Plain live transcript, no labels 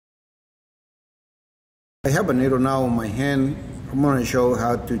I have a needle now in my hand. I'm going to show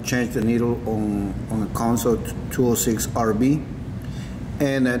how to change the needle on a Consew 206 RB.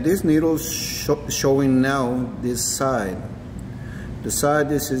 And this needle showing now this side. The side,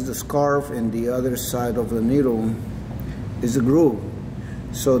 this is the scarf, and the other side of the needle is the groove.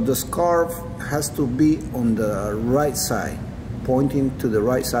 So the scarf has to be on the right side, pointing to the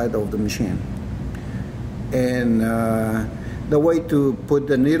right side of the machine. And the way to put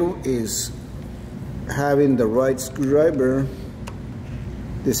the needle is having the right screwdriver.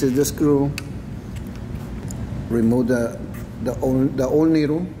 This is the screw. Remove the old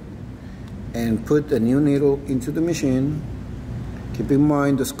needle and put the new needle into the machine. Keep in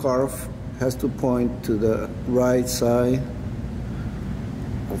mind the scarf has to point to the right side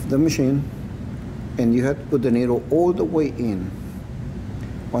of the machine, and you have to put the needle all the way in.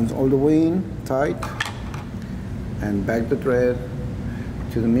 Once all the way in, tight, and back the thread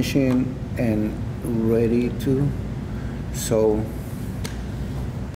to the machine and ready to sew